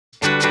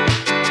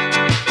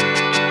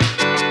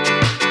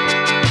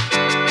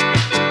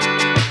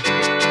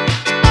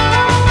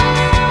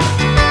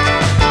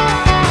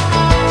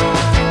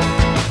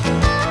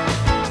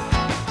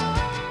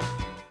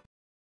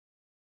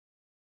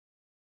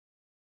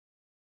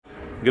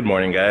Good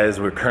morning, guys.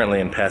 We're currently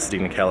in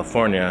Pasadena,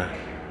 California.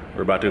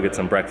 We're about to go get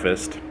some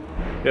breakfast.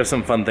 We have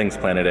some fun things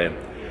planned today.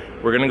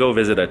 We're gonna go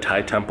visit a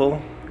Thai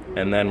temple,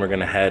 and then we're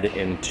gonna head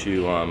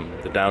into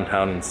the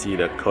downtown and see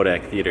the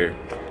Kodak Theater.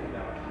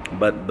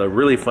 But the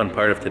really fun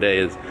part of today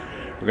is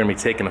we're gonna be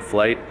taking a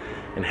flight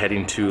and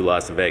heading to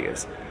Las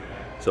Vegas.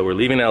 So we're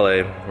leaving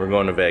LA, we're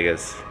going to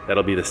Vegas.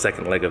 That'll be the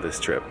second leg of this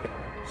trip.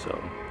 So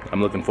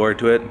I'm looking forward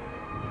to it.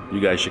 You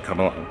guys should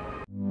come along.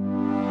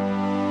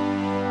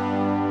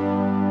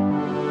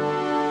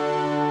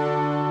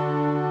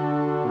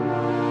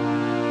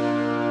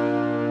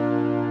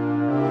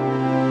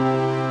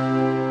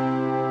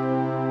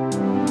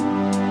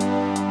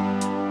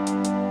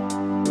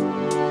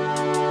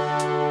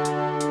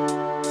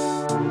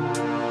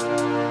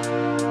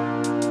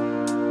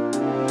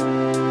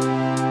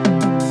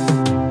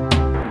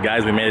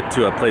 Guys, we made it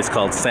to a place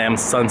called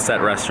Sam's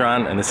Sunset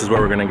Restaurant, and this is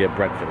where we're gonna get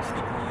breakfast.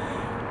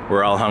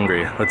 We're all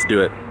hungry. Let's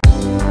do it.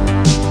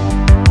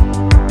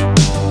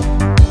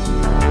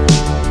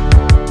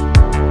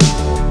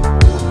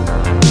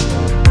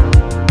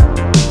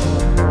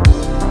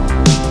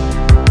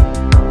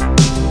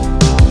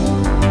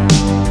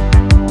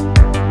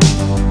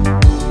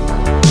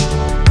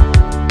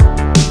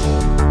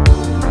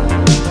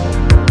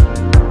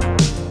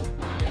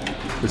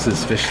 This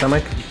is fish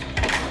stomach.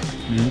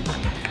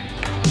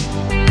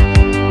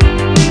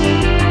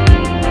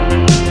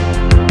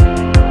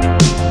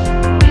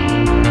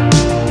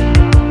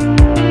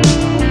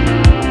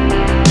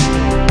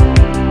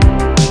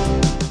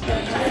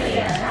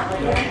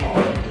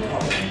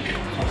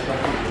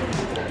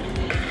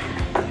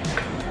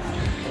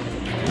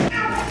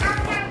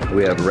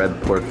 We have red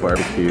pork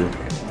barbecue.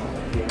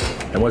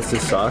 And what's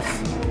this sauce?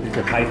 It's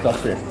a Thai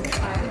sausage.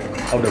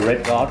 Oh, the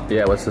red sauce?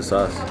 Yeah, what's the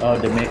sauce? Oh,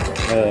 they make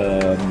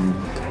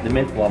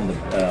from the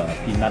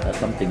peanut or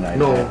something like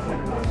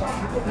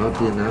that. Not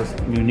peanuts.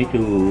 You need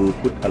to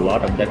put a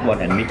lot of that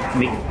one and mix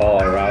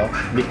all around.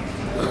 Mix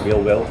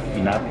real well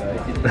enough.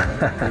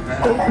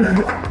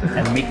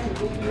 And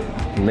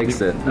Mix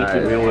it. Mix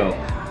it real well.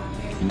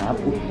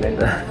 Enough. Put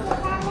that.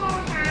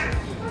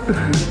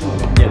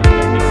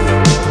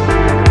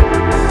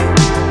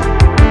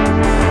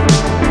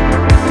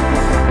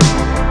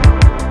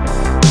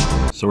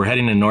 So we're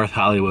heading to North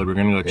Hollywood. We're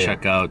gonna go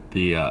check out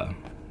the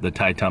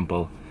Thai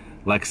temple.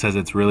 Lex says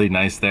it's really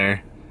nice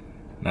there,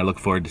 and I look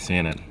forward to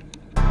seeing it.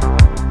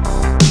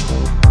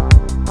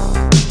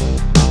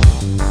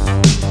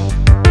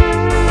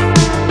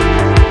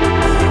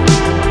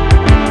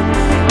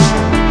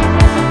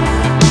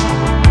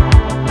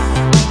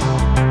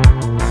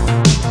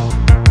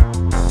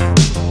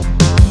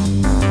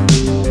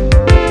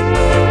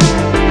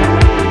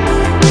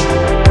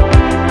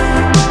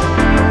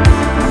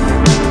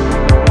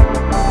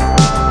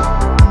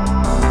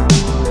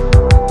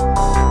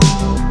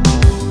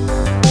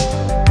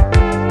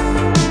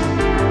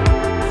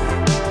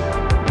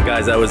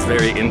 Guys, that was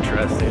very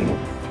interesting.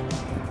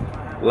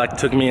 Lek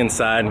took me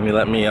inside and he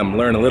let me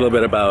learn a little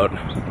bit about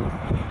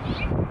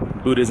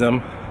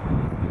Buddhism,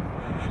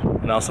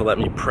 and also let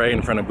me pray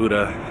in front of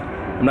Buddha.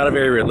 I'm not a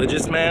very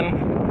religious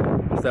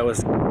man, so that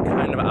was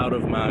kind of out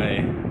of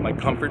my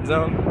comfort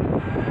zone,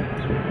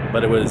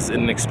 but it was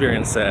an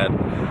experience that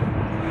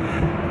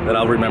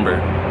I'll remember.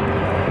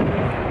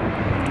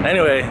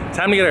 Anyway,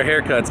 time to get our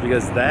haircuts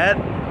because that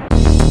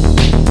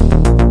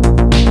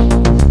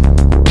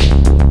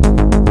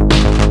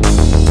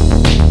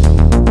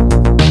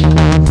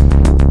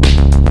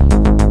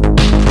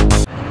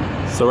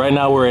So right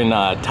now we're in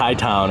Thai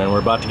town and we're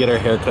about to get our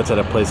haircuts at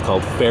a place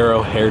called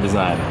Faroh Hair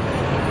Design.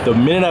 The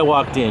minute I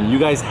walked in, you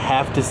guys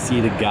have to see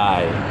the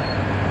guy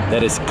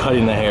that is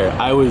cutting the hair.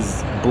 I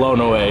was blown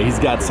away. He's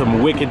got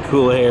some wicked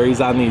cool hair.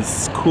 He's on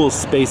these cool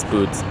space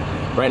boots.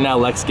 Right now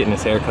Lex getting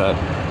his hair cut.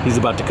 He's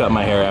about to cut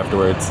my hair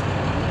afterwards.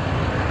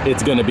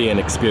 It's gonna be an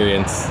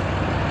experience.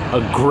 A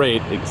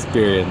great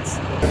experience.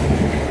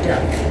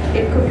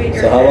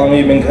 So how long have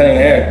you been cutting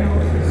hair?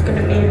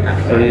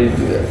 I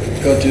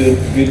go to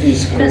beauty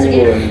school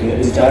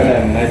in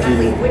Thailand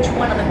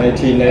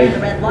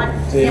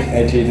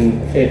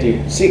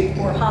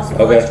 1986.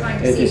 Okay.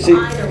 86.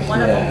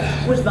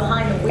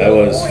 I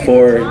was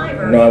 4.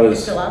 No, I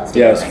was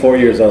 4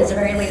 years old. It's a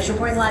very late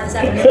reporting live this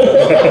afternoon.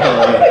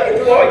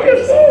 4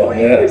 years old.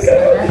 Yes.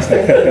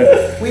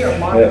 We are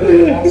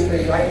monitoring Wall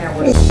Street right now.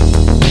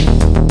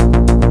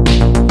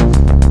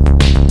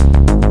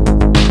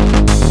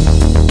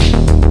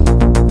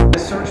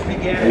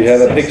 You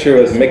have a picture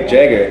with Mick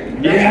Jagger.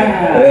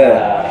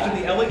 Yeah. To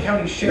the LA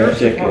County Sheriff's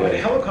Department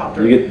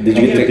helicopter. Did you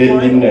get to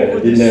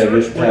dinner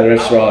with Thai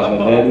restaurant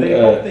and then the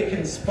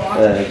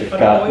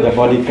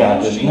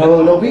bodyguard?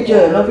 No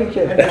picture.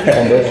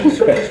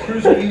 Surface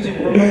crews are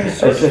using remote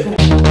search tools.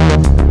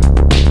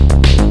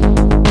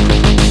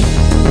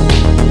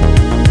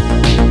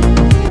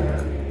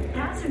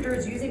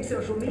 Passengers using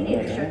social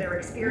media to share their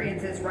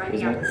experiences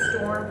riding out the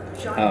storm,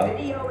 shot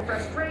video of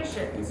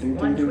frustration.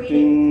 One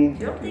tweeting,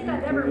 don't think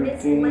I've ever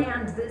missed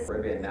land this.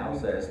 It now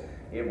says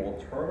it will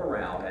turn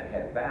around and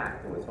head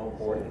back to its home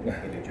port in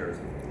New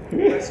Jersey.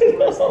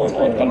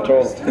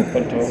 Control.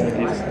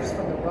 Survivors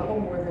from the rubble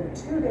more than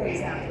 2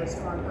 days after a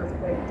strong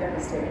earthquake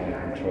devastated the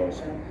island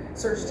nation.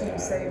 Search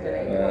teams saved an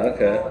 8-year-old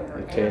girl and her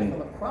aunt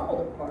from a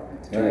crumbled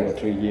apartment. 2 or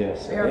 3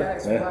 years.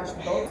 Paramedics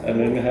rushed both. And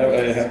then I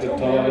have to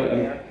draw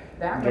and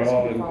that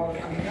draw. rescue followed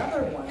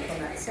another one from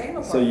that same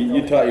apartment. So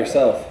you taught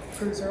yourself?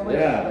 Crews earlier.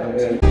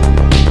 Yeah.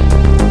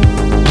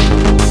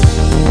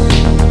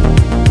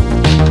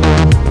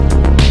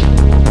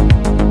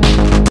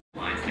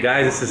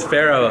 Guys, this is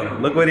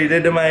Faroh. Look what he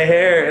did to my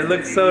hair. It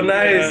looks so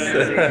nice.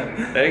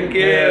 Thank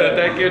you. Yeah.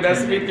 Thank you.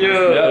 Nice to meet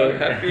you.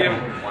 Yeah.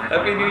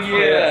 Happy New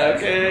Year.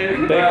 Okay.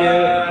 Thank you.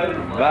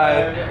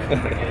 Bye.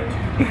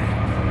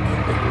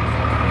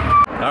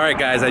 All right,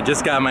 guys. I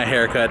just got my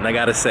haircut, and I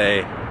gotta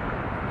say,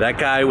 that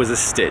guy was a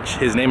stitch.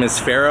 His name is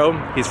Faroh.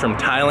 He's from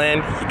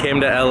Thailand. He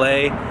came to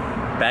LA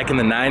back in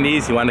the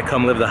 90s. He wanted to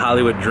come live the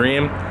Hollywood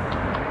dream,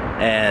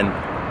 and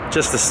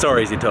just the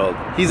stories he told.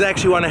 He's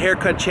actually won a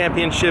haircut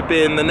championship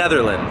in the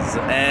Netherlands,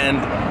 and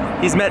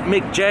he's met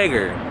Mick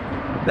Jagger.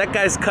 That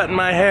guy's cutting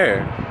my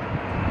hair.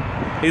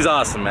 He's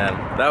awesome, man.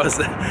 I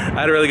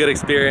had a really good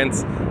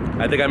experience.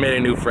 I think I made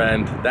a new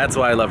friend. That's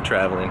why I love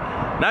traveling.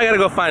 Now I gotta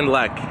go find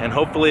Lek, and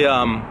hopefully,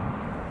 I'm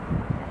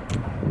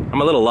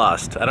a little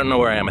lost. I don't know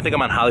where I am. I think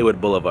I'm on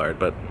Hollywood Boulevard,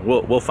 but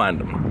we'll find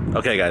him.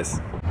 Okay,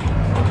 guys.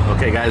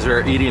 Okay, guys,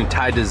 we're eating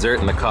Thai dessert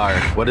in the car.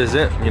 What is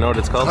it? You know what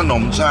it's called? ขน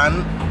มชั้น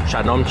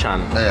Chanom chan.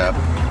 นะครับ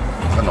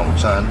ขนม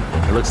ชั้น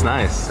It looks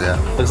nice. Yeah.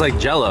 Looks like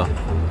Jello.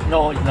 No,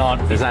 it's not.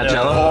 Is that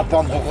Jello?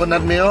 from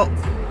coconut milk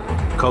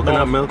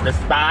Coconut milk? The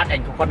start and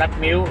coconut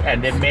milk, and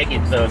they make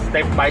it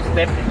step by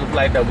step. It looks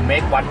like they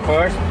make one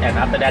first, and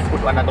after that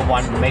put another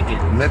one to make it.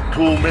 เม็ด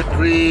2เม็ด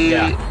3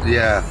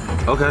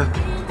 Yeah. Okay.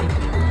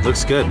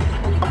 Looks good.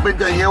 เป็น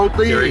จะ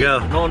healthy Here we go.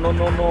 No.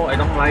 I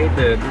don't like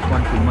this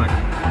one too much.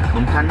 ขน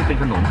มชั้นนี่เป็น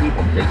ขนมที่ผ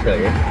มเฉย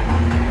ๆ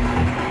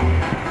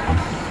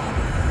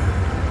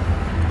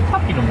ชอ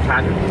บกินขนมชั้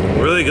น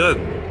Really good.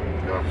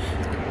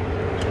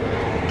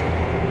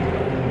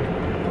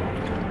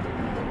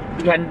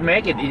 You can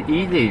make it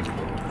easy.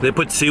 They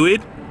put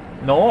seaweed?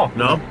 No.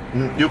 No?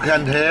 you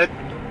can take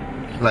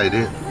like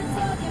this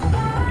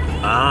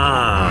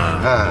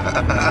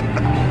Ah.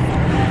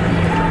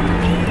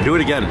 Do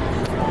it again.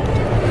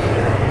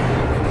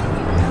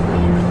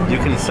 You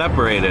can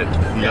separate it.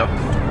 Yep.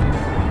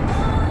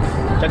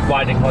 That's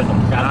why they call it ขน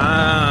มชั้น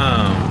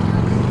Ah.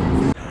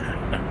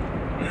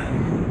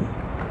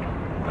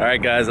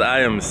 Alright guys, I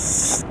am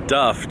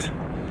stuffed.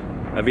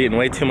 I've eaten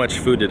way too much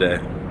food today.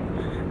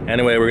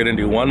 Anyway, we're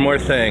gonna do one more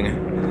thing,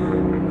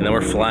 and then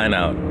we're flying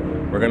out.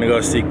 We're gonna go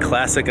see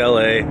classic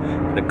LA,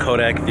 the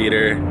Kodak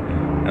Theater,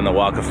 and the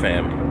Walk of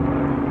Fame.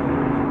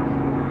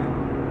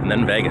 And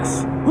then Vegas.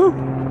 Woo!